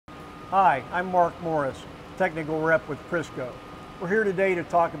Hi, I'm Mark Morris, Technical Rep with Prisco. We're here today to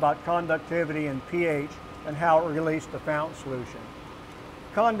talk about conductivity and pH and how it relates to fountain solution.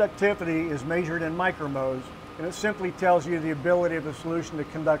 Conductivity is measured in micromoles, and it simply tells you the ability of a solution to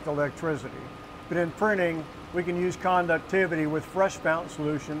conduct electricity. But in printing, we can use conductivity with fresh fountain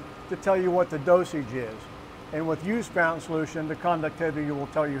solution to tell you what the dosage is. And with used fountain solution, the conductivity will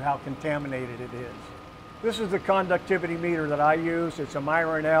tell you how contaminated it is. This is the conductivity meter that I use. It's a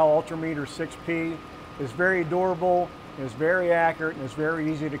Myron L Ultrameter 6P. It's very durable, it's very accurate, and it's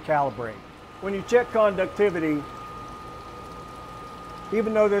very easy to calibrate. When you check conductivity,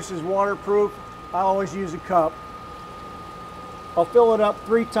 even though this is waterproof, I always use a cup. I'll fill it up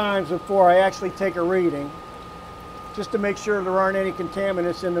 3 times before I actually take a reading, just to make sure there aren't any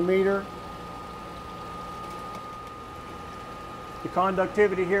contaminants in the meter. The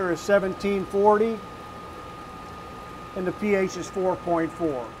conductivity here is 1740. And the pH is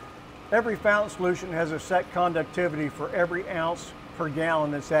 4.4. Every fountain solution has a set conductivity for every ounce per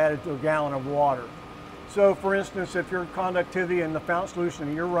gallon that's added to a gallon of water. So for instance, if your conductivity in the fountain solution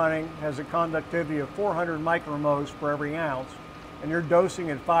that you're running has a conductivity of 400 micromoles for every ounce, and you're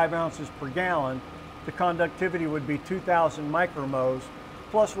dosing at 5 ounces per gallon, the conductivity would be 2,000 micromoles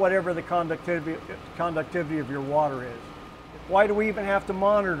plus whatever the conductivity of your water is. Why do we even have to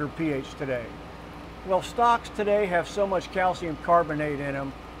monitor pH today? Well, stocks today have so much calcium carbonate in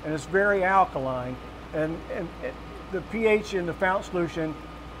them, and it's very alkaline, and the pH in the fountain solution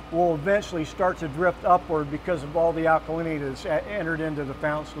will eventually start to drift upward because of all the alkalinity that's entered into the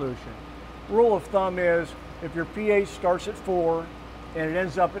fountain solution. Rule of thumb is if your pH starts at 4 and it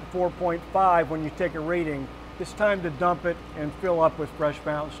ends up at 4.5 when you take a reading, it's time to dump it and fill up with fresh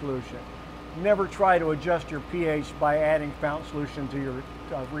fountain solution. Never try to adjust your pH by adding fountain solution to your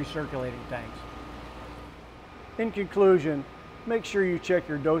recirculating tanks. In conclusion, make sure you check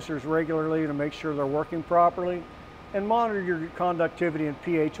your dosers regularly to make sure they're working properly, and monitor your conductivity and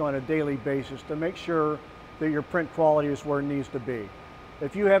pH on a daily basis to make sure that your print quality is where it needs to be.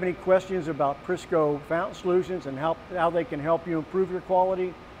 If you have any questions about Prisco fountain solutions and how they can help you improve your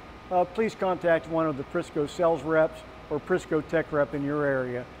quality, please contact one of the Prisco sales reps or Prisco tech rep in your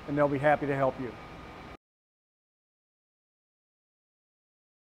area, and they'll be happy to help you.